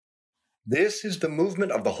This is the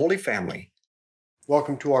movement of the Holy Family.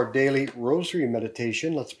 Welcome to our daily Rosary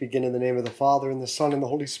meditation. Let's begin in the name of the Father, and the Son, and the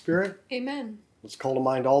Holy Spirit. Amen. Let's call to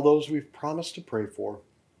mind all those we've promised to pray for.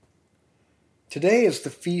 Today is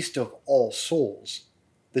the Feast of All Souls,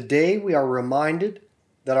 the day we are reminded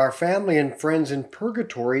that our family and friends in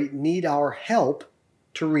purgatory need our help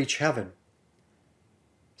to reach heaven.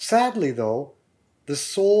 Sadly, though, the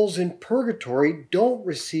souls in purgatory don't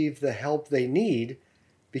receive the help they need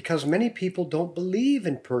because many people don't believe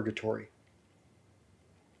in purgatory.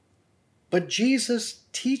 But Jesus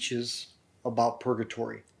teaches about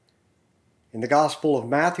purgatory. In the Gospel of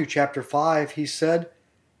Matthew chapter 5, he said,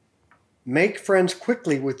 "Make friends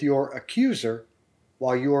quickly with your accuser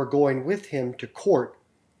while you are going with him to court,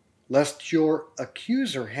 lest your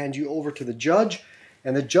accuser hand you over to the judge,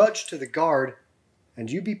 and the judge to the guard, and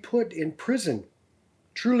you be put in prison.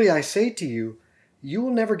 Truly I say to you, you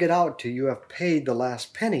will never get out till you have paid the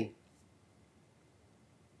last penny."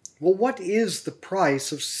 Well, what is the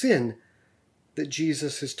price of sin that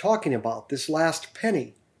Jesus is talking about, this last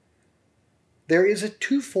penny? There is a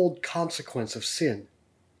twofold consequence of sin.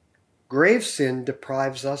 Grave sin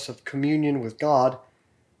deprives us of communion with God,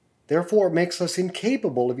 therefore it makes us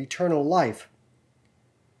incapable of eternal life.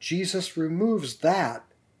 Jesus removes that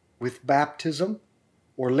with baptism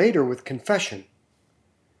or later with confession.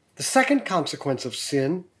 The second consequence of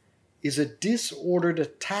sin is a disordered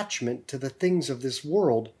attachment to the things of this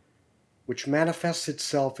world, which manifests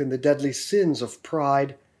itself in the deadly sins of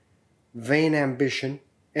pride, vain ambition,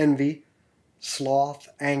 envy, sloth,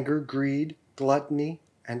 anger, greed, gluttony,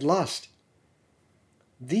 and lust.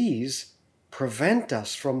 These prevent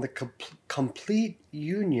us from the complete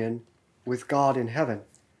union with God in heaven.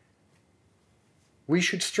 We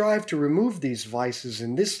should strive to remove these vices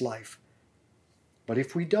in this life, but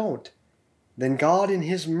if we don't, then God in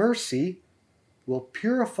His mercy will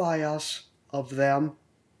purify us of them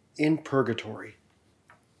in purgatory.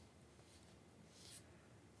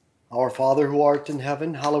 Our Father who art in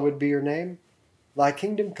heaven, hallowed be your name. Thy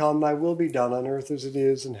kingdom come, thy will be done on earth as it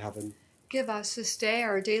is in heaven. Give us this day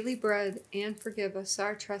our daily bread, and forgive us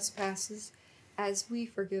our trespasses, as we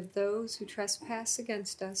forgive those who trespass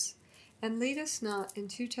against us. And lead us not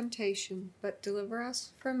into temptation, but deliver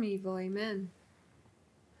us from evil. Amen.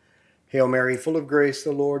 Hail Mary, full of grace,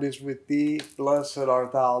 the Lord is with thee. Blessed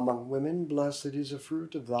art thou among women, blessed is the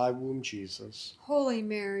fruit of thy womb, Jesus. Holy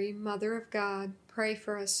Mary, Mother of God, pray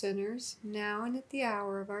for us sinners, now and at the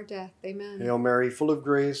hour of our death. Amen. Hail Mary, full of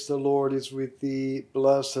grace, the Lord is with thee.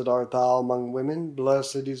 Blessed art thou among women,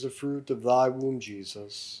 blessed is the fruit of thy womb,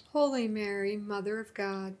 Jesus. Holy Mary, Mother of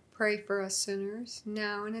God, pray for us sinners,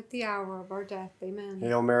 now and at the hour of our death. Amen.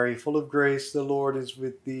 Hail Mary, full of grace, the Lord is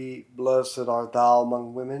with thee. Blessed art thou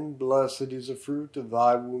among women, blessed is the fruit of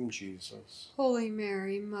thy womb, Jesus. Holy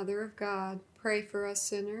Mary, Mother of God, pray for us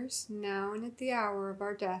sinners, now and at the hour of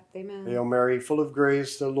our death. Amen. Hail Mary, full of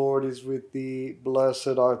grace, the Lord is with thee.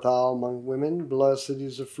 Blessed art thou among women, blessed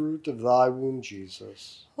is the fruit of thy womb,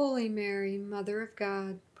 Jesus. Holy Mary, Mother of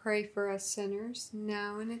God, pray for us sinners,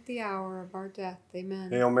 now and at the hour of our death.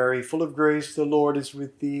 Amen. Hail Mary, full of grace, the Lord is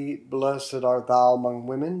with thee. Blessed art thou among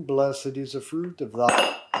women, blessed is the fruit of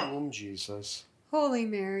thy womb, Jesus. Holy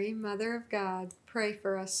Mary, Mother of God, pray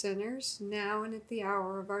for us sinners, now and at the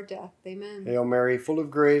hour of our death. Amen. Hail Mary, full of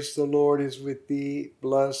grace, the Lord is with thee.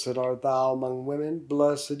 Blessed art thou among women,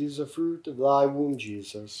 blessed is the fruit of thy womb,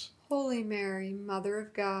 Jesus. Holy Mary, Mother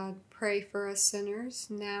of God, pray for us sinners,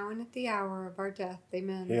 now and at the hour of our death.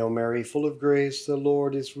 Amen. Hail Mary, full of grace, the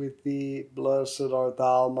Lord is with thee. Blessed art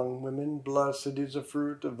thou among women, blessed is the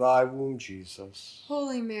fruit of thy womb, Jesus.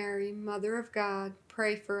 Holy Mary, Mother of God,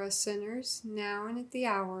 pray for us sinners, now and at the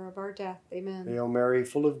hour of our death. Amen. Hail Mary,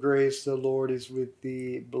 full of grace, the Lord is with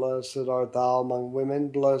thee. Blessed art thou among women,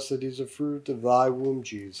 blessed is the fruit of thy womb,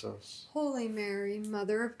 Jesus. Holy Mary,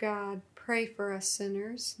 Mother of God, pray for us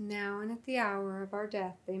sinners, now and at the hour of our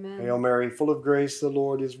death. Amen. Hail Mary, full of grace, the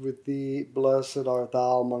Lord is with thee. Blessed art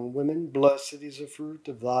thou among women, blessed is the fruit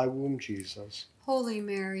of thy womb, Jesus. Holy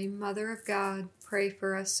Mary, Mother of God, pray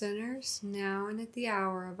for us sinners, now and at the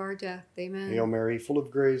hour of our death. Amen. Hail Mary, full of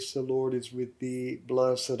grace, the Lord is with thee.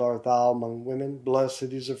 Blessed art thou among women,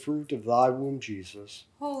 blessed is the fruit of thy womb, Jesus.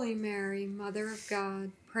 Holy Mary, Mother of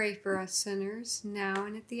God, pray for us sinners, now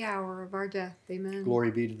and at the hour of our death. Amen. Glory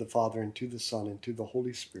be to the Father, and to the Son, and to the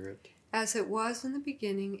Holy Spirit. As it was in the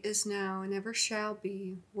beginning, is now, and ever shall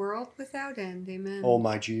be, world without end. Amen. O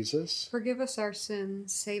my Jesus, forgive us our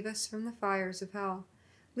sins, save us from the fires of hell.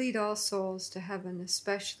 Lead all souls to heaven,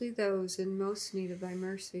 especially those in most need of thy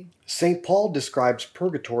mercy. St. Paul describes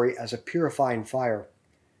purgatory as a purifying fire.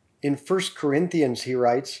 In 1 Corinthians he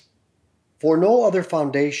writes, For no other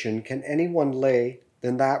foundation can anyone lay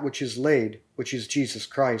than that which is laid, which is Jesus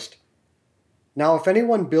Christ. Now if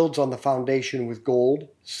anyone builds on the foundation with gold,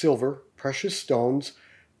 silver, precious stones,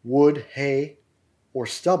 wood, hay, or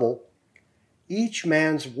stubble, each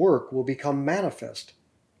man's work will become manifest,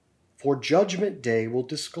 for judgment day will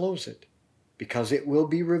disclose it, because it will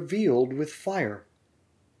be revealed with fire.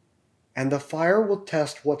 And the fire will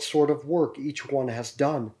test what sort of work each one has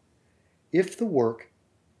done. If the work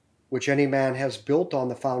which any man has built on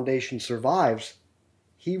the foundation survives,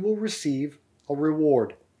 he will receive a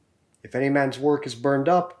reward. If any man's work is burned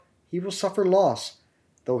up, he will suffer loss,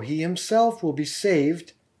 though he himself will be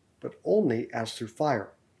saved, but only as through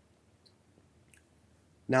fire.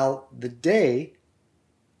 Now, the day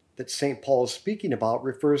that St. Paul is speaking about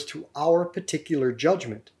refers to our particular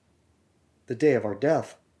judgment, the day of our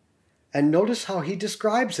death. And notice how he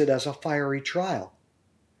describes it as a fiery trial.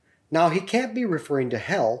 Now, he can't be referring to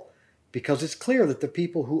hell, because it's clear that the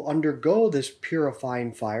people who undergo this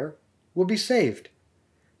purifying fire will be saved,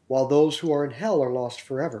 while those who are in hell are lost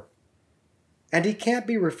forever. And he can't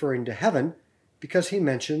be referring to heaven, because he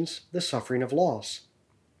mentions the suffering of loss.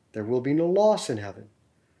 There will be no loss in heaven.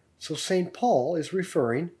 So St. Paul is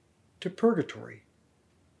referring to purgatory,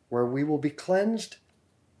 where we will be cleansed,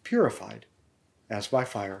 purified, as by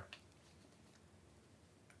fire.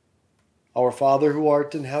 Our Father who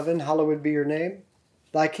art in heaven, hallowed be your name.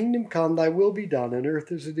 Thy kingdom come, thy will be done on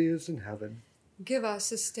earth as it is in heaven. Give us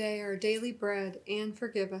this day our daily bread, and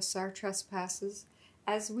forgive us our trespasses,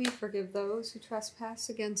 as we forgive those who trespass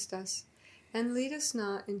against us. And lead us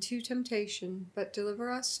not into temptation, but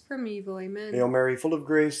deliver us from evil. Amen. Hail Mary, full of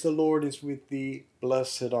grace, the Lord is with thee.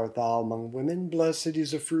 Blessed art thou among women, blessed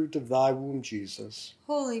is the fruit of thy womb, Jesus.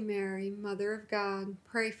 Holy Mary, Mother of God,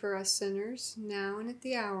 pray for us sinners, now and at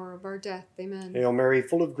the hour of our death. Amen. Hail Mary,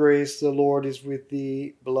 full of grace, the Lord is with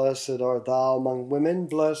thee. Blessed art thou among women,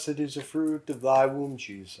 blessed is the fruit of thy womb,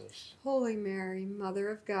 Jesus. Holy Mary,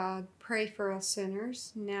 Mother of God, pray for us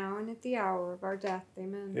sinners, now and at the hour of our death.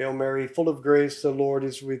 Amen. Hail Mary, full of grace, the Lord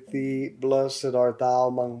is with thee. Blessed art thou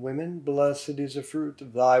among women, blessed is the fruit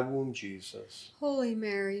of thy womb, Jesus. Holy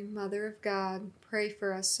Mary, Mother of God, pray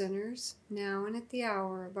for us sinners, now and at the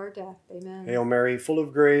hour of our death. Amen. Hail Mary, full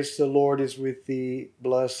of grace, the Lord is with thee.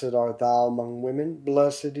 Blessed art thou among women,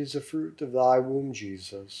 blessed is the fruit of thy womb,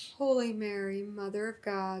 Jesus. Holy Mary, Mother of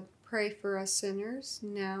God, pray for us sinners,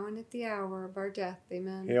 now and at the hour of our death.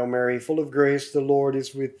 Amen. Hail Mary, full of grace, the Lord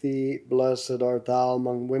is with thee. Blessed art thou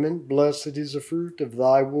among women, blessed is the fruit of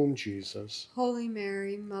thy womb, Jesus. Holy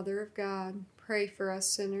Mary, Mother of God, pray for us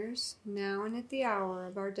sinners, now and at the hour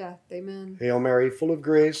of our death. Amen. Hail Mary, full of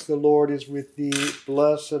grace, the Lord is with thee.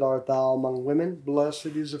 Blessed art thou among women, blessed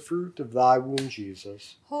is the fruit of thy womb,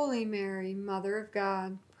 Jesus. Holy Mary, Mother of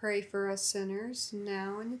God, pray for us sinners,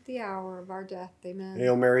 now and at the hour of our death. Amen.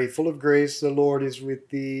 Hail Mary, full of grace, the Lord is with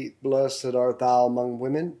thee. Blessed art thou among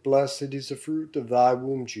women, blessed is the fruit of thy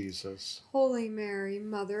womb, Jesus. Holy Mary,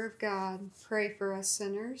 Mother of God, pray for us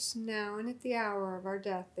sinners, now and at the hour of our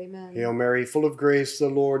death. Amen. Hail Mary, full of grace, the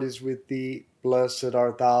Lord is with thee. Blessed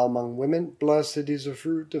art thou among women, blessed is the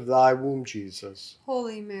fruit of thy womb, Jesus.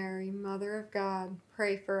 Holy Mary, Mother of God,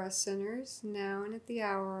 pray for us sinners, now and at the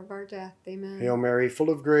hour of our death. Amen. Hail Mary,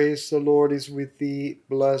 full of grace, the Lord is with thee.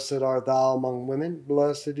 Blessed art thou among women,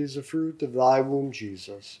 blessed is the fruit of thy womb,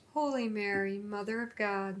 Jesus. Holy Mary, Mother of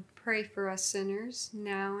God, pray for us sinners,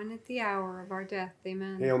 now and at the hour of our death.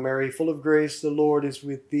 Amen. Hail Mary, full of grace, the Lord is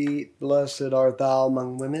with thee. Blessed art thou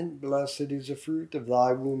among women, blessed is the fruit of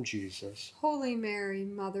thy womb, Jesus. Holy Mary,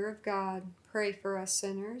 Mother of God, pray for us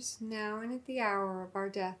sinners, now and at the hour of our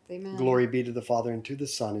death. Amen. Glory be to the Father, and to the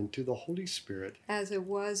Son, and to the Holy Spirit. As it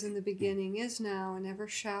was in the beginning, is now, and ever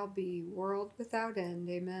shall be, world without end.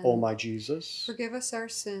 Amen. O my Jesus, forgive us our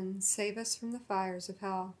sins, save us from the fires of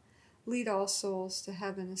hell. Lead all souls to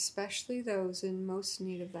heaven, especially those in most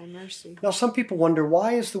need of thy mercy. Now some people wonder,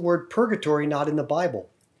 why is the word purgatory not in the Bible?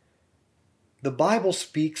 The Bible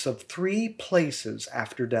speaks of 3 places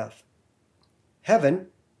after death. Heaven,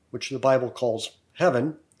 which the Bible calls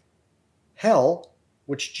heaven. Hell,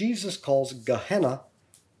 which Jesus calls Gehenna,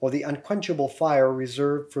 or the unquenchable fire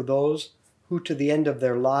reserved for those who to the end of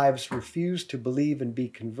their lives refuse to believe and be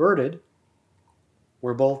converted,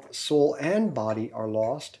 where both soul and body are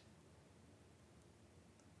lost.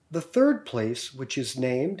 The 3rd place, which is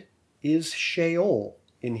named, is Sheol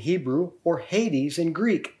in Hebrew, or Hades in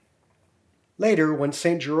Greek. Later, when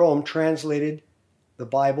St. Jerome translated the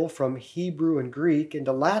Bible from Hebrew and Greek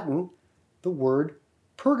into Latin, the word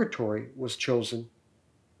purgatory was chosen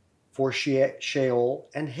for Sheol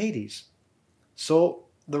and Hades. So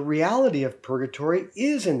the reality of purgatory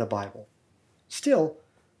is in the Bible. Still,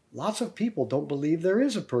 lots of people don't believe there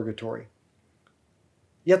is a purgatory.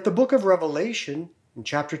 Yet the book of Revelation in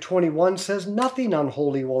chapter 21 says nothing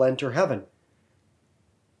unholy will enter heaven.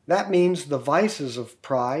 That means the vices of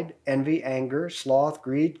pride, envy, anger, sloth,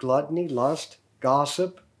 greed, gluttony, lust,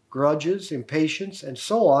 gossip, grudges, impatience, and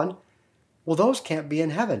so on, well, those can't be in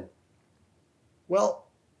heaven. Well,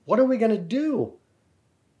 what are we going to do?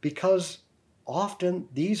 Because often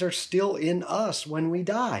these are still in us when we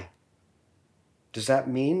die. Does that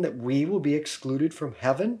mean that we will be excluded from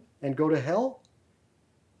heaven and go to hell?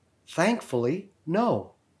 Thankfully,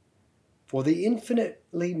 no. For the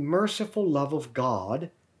infinitely merciful love of God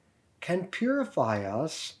can purify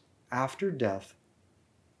us after death.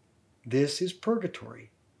 This is purgatory.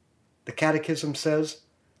 The Catechism says,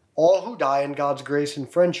 all who die in God's grace and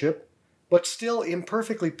friendship, but still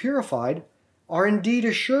imperfectly purified, are indeed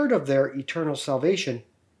assured of their eternal salvation,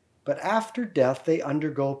 but after death they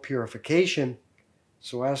undergo purification,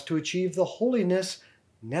 so as to achieve the holiness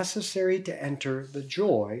necessary to enter the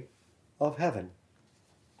joy of heaven.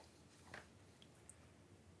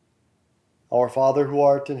 Our Father who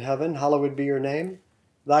art in heaven, hallowed be your name.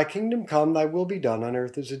 Thy kingdom come, thy will be done on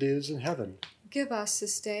earth as it is in heaven. Give us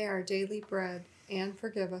this day our daily bread, and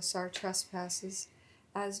forgive us our trespasses,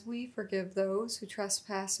 as we forgive those who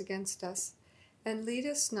trespass against us. And lead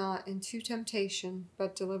us not into temptation,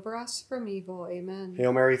 but deliver us from evil. Amen.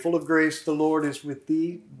 Hail Mary, full of grace, the Lord is with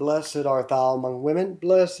thee. Blessed art thou among women.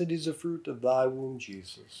 Blessed is the fruit of thy womb,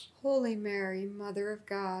 Jesus. Holy Mary, Mother of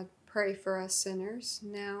God, pray for us sinners,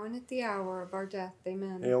 now and at the hour of our death.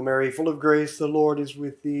 Amen. Hail Mary, full of grace, the Lord is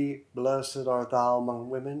with thee. Blessed art thou among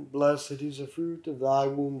women. Blessed is the fruit of thy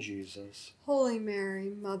womb, Jesus. Holy Mary,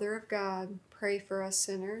 Mother of God, pray for us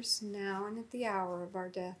sinners, now and at the hour of our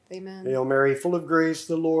death. Amen. Hail Mary, full of grace,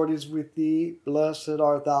 the Lord is with thee. Blessed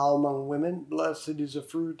art thou among women. Blessed is the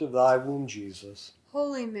fruit of thy womb, Jesus.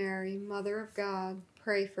 Holy Mary, Mother of God,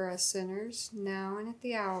 pray for us sinners, now and at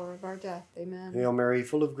the hour of our death. Amen. Hail Mary,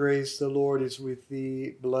 full of grace, the Lord is with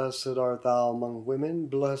thee. Blessed art thou among women.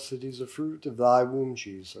 Blessed is the fruit of thy womb,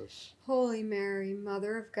 Jesus. Holy Mary,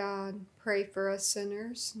 Mother of God, pray for us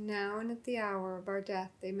sinners, now and at the hour of our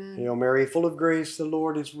death. Amen. Hail Mary, full of grace, the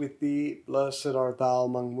Lord is with thee. Blessed art thou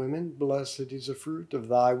among women. Blessed is the fruit of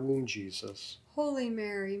thy womb, Jesus. Holy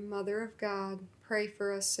Mary, Mother of God, pray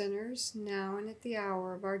for us sinners, now and at the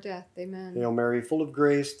hour of our death. Amen. Hail Mary, full of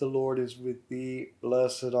grace, the Lord is with thee.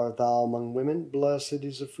 Blessed art thou among women. Blessed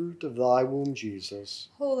is the fruit of thy womb, Jesus.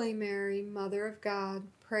 Holy Mary, Mother of God,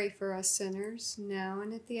 pray for us sinners, now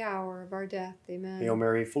and at the hour of our death. Amen. Hail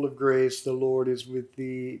Mary, full of grace, the Lord is with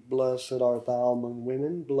thee. Blessed art thou among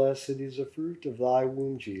women. Blessed is the fruit of thy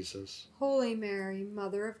womb, Jesus. Holy Mary,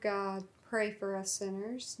 Mother of God, pray for us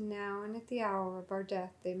sinners, now and at the hour of our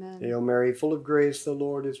death. Amen. Hail Mary, full of grace, the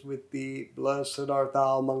Lord is with thee. Blessed art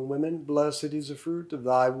thou among women. Blessed is the fruit of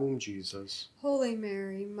thy womb, Jesus. Holy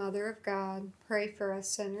Mary, Mother of God, pray for us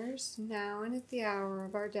sinners, now and at the hour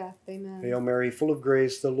of our death. Amen. Hail Mary, full of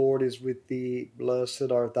grace, the Lord is with thee.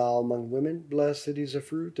 Blessed art thou among women. Blessed is the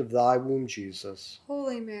fruit of thy womb, Jesus.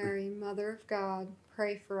 Holy Mary, Mother of God,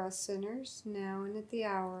 pray for us sinners, now and at the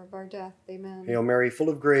hour of our death. Amen. Hail Mary, full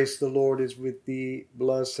of grace, the Lord is with thee.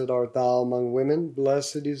 Blessed art thou among women.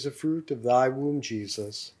 Blessed is the fruit of thy womb,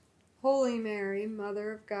 Jesus. Holy Mary,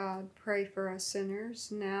 Mother of God, pray for us sinners,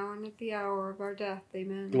 now and at the hour of our death.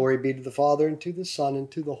 Amen. Glory be to the Father, and to the Son, and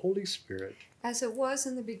to the Holy Spirit. As it was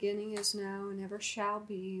in the beginning, is now, and ever shall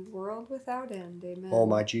be, world without end. Amen. O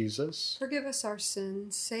my Jesus, forgive us our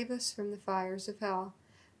sins, save us from the fires of hell.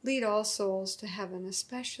 Lead all souls to heaven,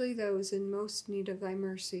 especially those in most need of thy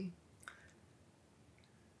mercy.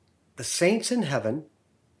 the saints in heaven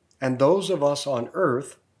and those of us on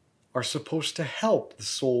earth are supposed to help the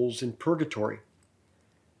souls in purgatory.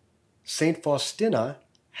 Saint Faustina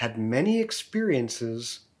had many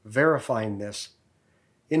experiences verifying this.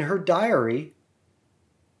 In her diary,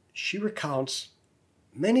 she recounts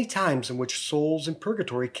many times in which souls in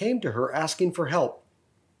purgatory came to her asking for help.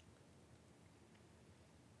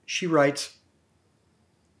 She writes,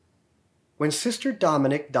 "When Sister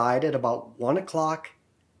Dominic died at about 1 o'clock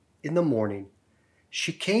in the morning,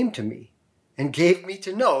 she came to me and gave me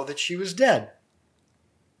to know that she was dead.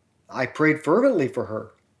 I prayed fervently for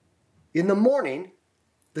her. In the morning,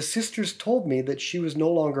 the sisters told me that she was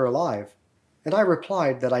no longer alive, and I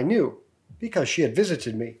replied that I knew, because she had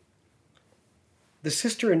visited me. The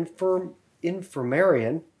sister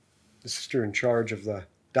infirmarian, the sister in charge of the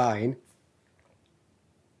dying,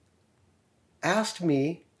 asked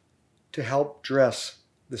me to help dress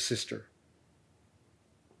the sister.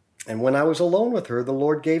 And when I was alone with her, the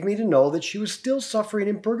Lord gave me to know that she was still suffering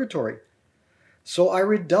in purgatory. So I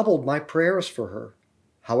redoubled my prayers for her.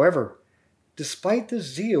 However, despite the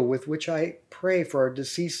zeal with which I pray for our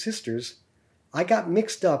deceased sisters, I got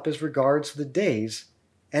mixed up as regards the days,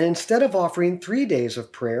 and instead of offering 3 days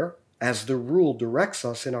of prayer, as the rule directs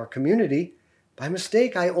us in our community, by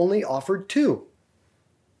mistake I only offered 2.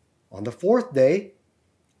 On the 4th day,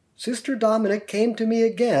 Sister Dominic came to me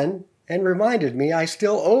again and reminded me I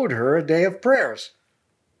still owed her a day of prayers,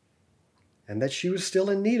 and that she was still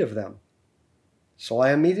in need of them. So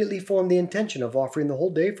I immediately formed the intention of offering the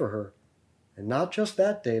whole day for her, and not just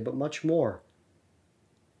that day, but much more.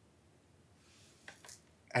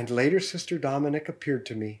 And later Sister Dominic appeared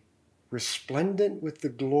to me, resplendent with the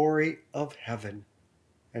glory of heaven,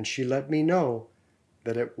 and she let me know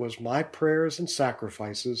that it was my prayers and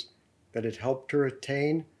sacrifices that had helped her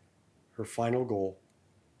attain her final goal.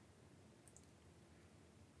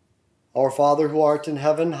 Our Father who art in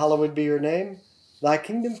heaven, hallowed be your name. Thy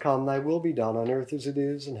kingdom come, thy will be done on earth as it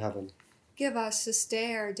is in heaven. Give us this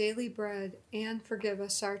day our daily bread, and forgive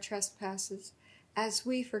us our trespasses, as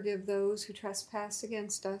we forgive those who trespass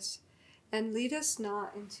against us. And lead us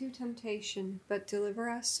not into temptation, but deliver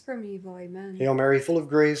us from evil. Amen. Hail Mary, full of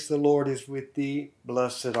grace, the Lord is with thee.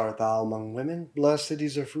 Blessed art thou among women. Blessed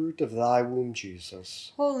is the fruit of thy womb,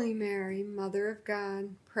 Jesus. Holy Mary, Mother of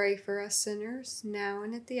God, pray for us sinners, now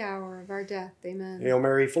and at the hour of our death. Amen. Hail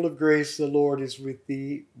Mary, full of grace, the Lord is with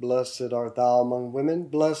thee. Blessed art thou among women.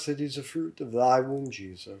 Blessed is the fruit of thy womb,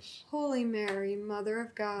 Jesus. Holy Mary, Mother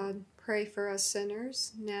of God, pray for us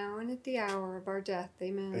sinners, now and at the hour of our death.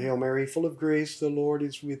 Amen. Hail Mary, full of grace, the Lord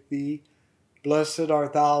is with thee. Blessed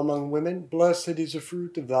art thou among women. Blessed is the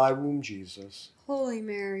fruit of thy womb, Jesus. Holy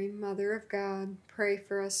Mary, Mother of God, pray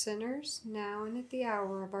for us sinners, now and at the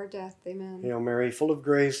hour of our death. Amen. Hail Mary, full of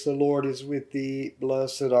grace, the Lord is with thee.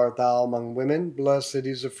 Blessed art thou among women. Blessed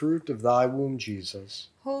is the fruit of thy womb, Jesus.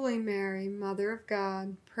 Holy Mary, Mother of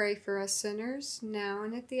God, pray for us sinners, now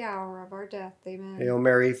and at the hour of our death. Amen. Hail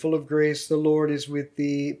Mary, full of grace, the Lord is with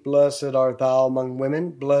thee. Blessed art thou among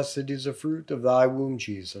women. Blessed is the fruit of thy womb,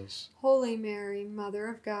 Jesus. Holy Mary, Mother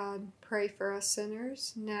of God, pray for us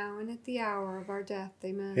sinners, now and at the hour of our death.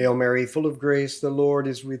 Amen. Hail Mary, full of grace, the Lord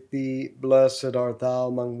is with thee. Blessed art thou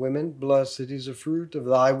among women. Blessed is the fruit of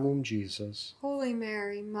thy womb, Jesus. Holy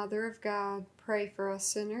Mary, Mother of God, pray for us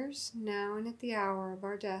sinners, now and at the hour of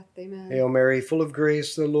our death. Amen. Hail Mary, full of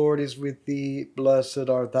grace, the Lord is with thee. Blessed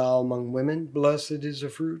art thou among women. Blessed is the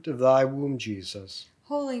fruit of thy womb, Jesus.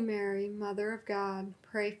 Holy Mary, Mother of God,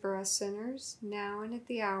 pray for us sinners, now and at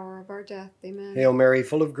the hour of our death. Amen. Hail Mary,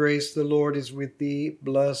 full of grace, the Lord is with thee.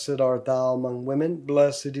 Blessed art thou among women.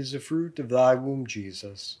 Blessed is the fruit of thy womb,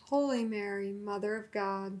 Jesus. Holy Mary, Mother of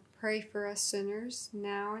God, pray for us sinners,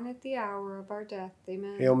 now and at the hour of our death.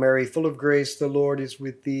 Amen. Hail Mary, full of grace, the Lord is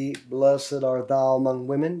with thee. Blessed art thou among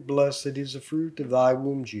women. Blessed is the fruit of thy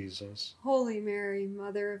womb, Jesus. Holy Mary,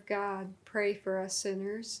 Mother of God, pray for us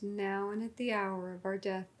sinners, now and at the hour of our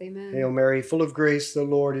death. Amen. Hail Mary, full of grace, the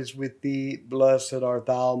Lord is with thee. Blessed art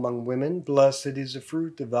thou among women. Blessed is the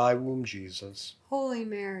fruit of thy womb, Jesus. Holy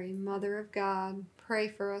Mary, Mother of God, pray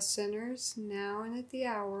for us sinners, now and at the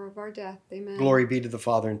hour of our death. Amen. Glory be to the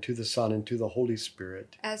Father, and to the Son, and to the Holy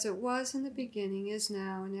Spirit. As it was in the beginning, is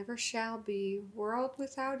now, and ever shall be, world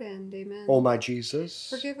without end. Amen. O my Jesus,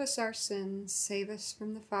 forgive us our sins, save us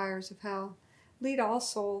from the fires of hell. Lead all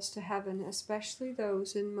souls to heaven, especially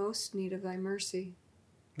those in most need of thy mercy.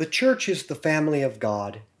 the Church is the family of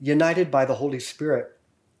God, united by the Holy Spirit.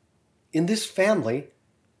 In this family,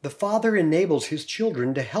 the Father enables his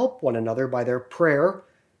children to help one another by their prayer,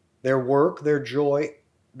 their work, their joy,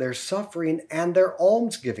 their suffering, and their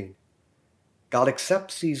almsgiving. God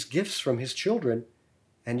accepts these gifts from his children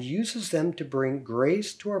and uses them to bring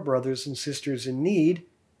grace to our brothers and sisters in need,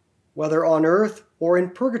 whether on earth or in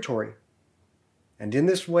purgatory. And in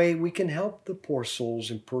this way, we can help the poor souls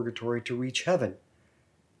in purgatory to reach heaven.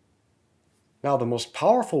 Now, the most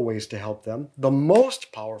powerful way to help them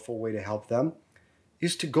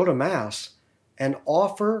is to go to Mass and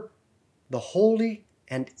offer the holy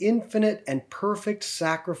and infinite and perfect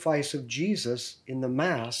sacrifice of Jesus in the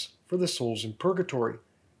Mass for the souls in purgatory.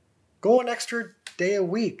 Go an extra day a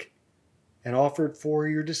week and offer it for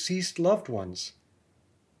your deceased loved ones.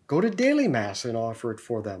 Go to daily Mass and offer it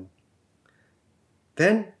for them.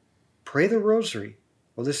 Then pray the Rosary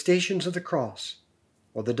or the Stations of the Cross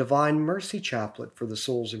or the Divine Mercy Chaplet for the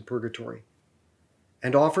souls in purgatory,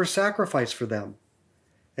 and offer sacrifice for them.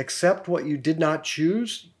 Accept what you did not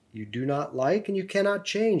choose, you do not like, and you cannot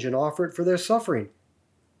change, and offer it for their suffering.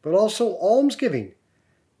 But also almsgiving.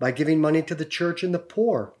 By giving money to the church and the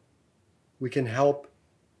poor, we can help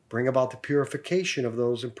bring about the purification of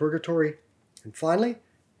those in purgatory. And finally,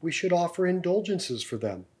 we should offer indulgences for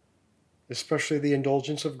them. especially the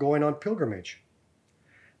indulgence of going on pilgrimage.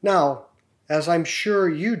 Now, as I'm sure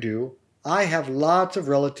you do, I have lots of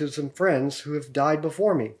relatives and friends who have died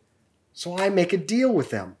before me, so I make a deal with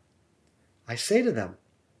them. I say to them,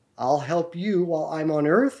 I'll help you while I'm on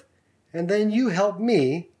earth, and then you help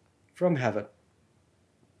me from heaven.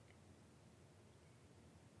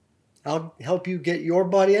 I'll help you get your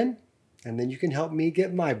butt in, and then you can help me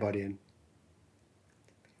get my butt in.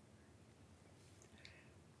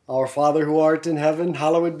 Our Father who art in heaven,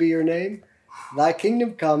 hallowed be your name. Thy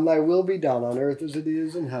kingdom come, thy will be done on earth as it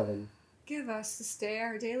is in heaven. Give us this day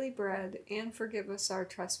our daily bread, and forgive us our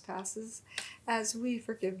trespasses, as we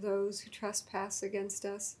forgive those who trespass against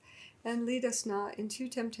us. And lead us not into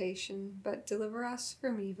temptation, but deliver us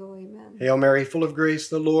from evil. Amen. Hail Mary, full of grace,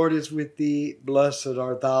 the Lord is with thee. Blessed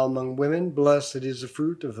art thou among women. Blessed is the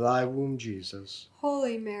fruit of thy womb, Jesus.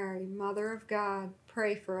 Holy Mary, Mother of God,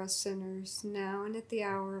 pray for us sinners, now and at the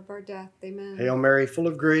hour of our death. Amen. Hail Mary, full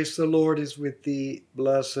of grace, the Lord is with thee.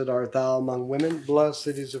 Blessed art thou among women. Blessed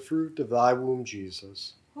is the fruit of thy womb,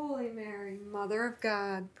 Jesus. Holy Mary, Mother of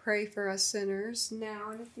God, pray for us sinners,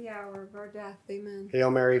 now and at the hour of our death. Amen. Hail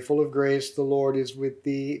Mary, full of grace, the Lord is with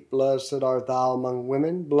thee. Blessed art thou among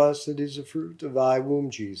women. Blessed is the fruit of thy womb,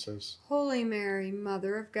 Jesus. Holy Mary,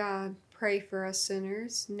 Mother of God, pray for us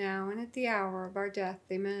sinners, now and at the hour of our death.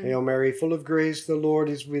 Amen. Hail Mary, full of grace, the Lord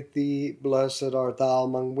is with thee. Blessed art thou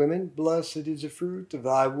among women. Blessed is the fruit of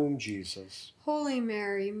thy womb, Jesus. Holy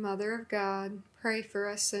Mary, Mother of God, pray for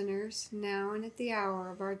us sinners, now and at the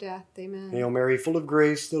hour of our death. Amen. Hail Mary, full of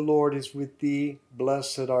grace, the Lord is with thee.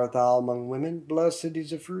 Blessed art thou among women. Blessed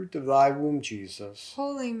is the fruit of thy womb, Jesus.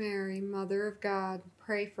 Holy Mary, Mother of God,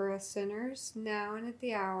 pray for us sinners, now and at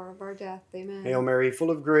the hour of our death. Amen. Hail Mary,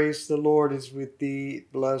 full of grace, the Lord is with thee.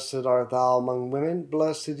 Blessed art thou among women.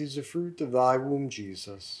 Blessed is the fruit of thy womb,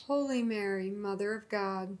 Jesus. Holy Mary, Mother of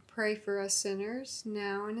God, pray for us sinners,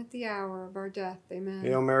 now and at the hour of our death. Amen.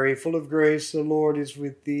 Hail Mary, full of grace, the Lord is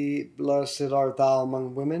with thee. Blessed art thou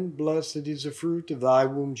among women. Blessed is the fruit of thy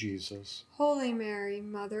womb, Jesus. Holy Mary,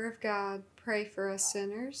 Mother of God, pray for us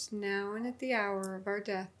sinners, now and at the hour of our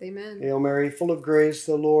death. Amen. Hail Mary, full of grace,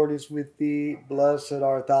 the Lord is with thee. Blessed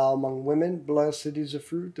art thou among women. Blessed is the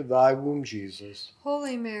fruit of thy womb, Jesus.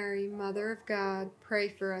 Holy Mary, Mother of God, pray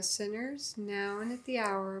for us sinners, now and at the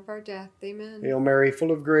hour of our death. Amen. Hail Mary,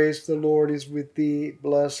 full of grace, the Lord is with thee.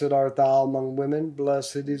 Blessed art thou among women.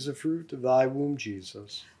 Blessed is the fruit of thy womb,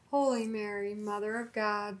 Jesus. Holy Mary, Mother of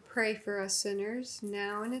God, pray for us sinners,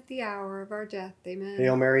 now and at the hour of our death. Amen.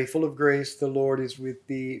 Hail Mary, full of grace, the Lord is with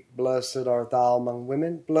thee. Blessed art thou among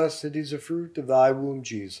women. Blessed is the fruit of thy womb,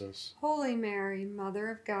 Jesus. Holy Mary,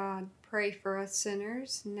 Mother of God, pray for us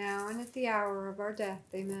sinners, now and at the hour of our death.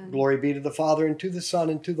 Amen. Glory be to the Father, and to the Son,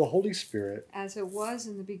 and to the Holy Spirit. As it was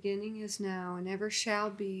in the beginning, is now, and ever shall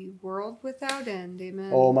be, world without end.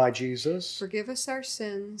 Amen. O my Jesus, forgive us our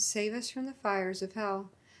sins, save us from the fires of hell.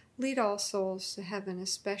 Lead all souls to heaven,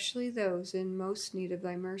 especially those in most need of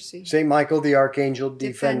thy mercy. Saint Michael the Archangel,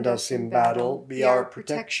 defend us in battle. Be our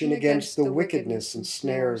protection against the wickedness and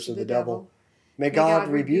snares of the devil. May God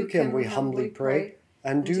rebuke him, we humbly pray.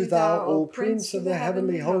 And do thou, O Prince of the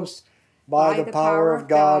heavenly host, by the power of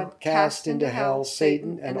God, cast into hell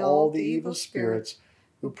Satan and all the evil spirits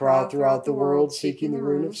who prowl throughout the world seeking the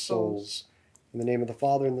ruin of souls. In the name of the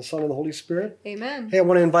Father, and the Son, and the Holy Spirit. Amen. Hey, I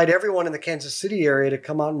want to invite everyone in the Kansas City area to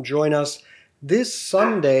come out and join us this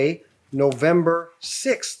Sunday, November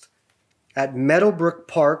 6th, at Meadowbrook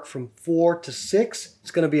Park from 4 to 6.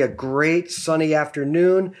 It's going to be a great sunny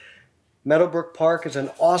afternoon. Meadowbrook Park is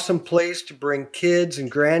an awesome place to bring kids and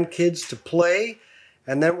grandkids to play.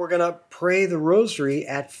 And then we're going to pray the rosary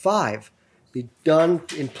at 5. Be done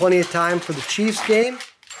in plenty of time for the Chiefs game.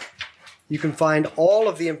 You can find all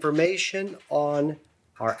of the information on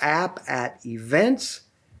our app at events.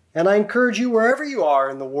 And I encourage you, wherever you are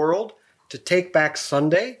in the world, to take back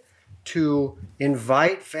Sunday, to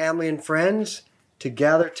invite family and friends to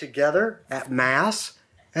gather together at Mass,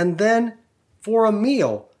 and then for a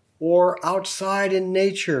meal or outside in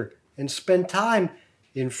nature and spend time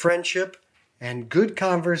in friendship and good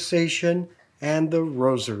conversation and the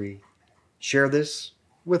rosary. Share this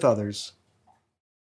with others.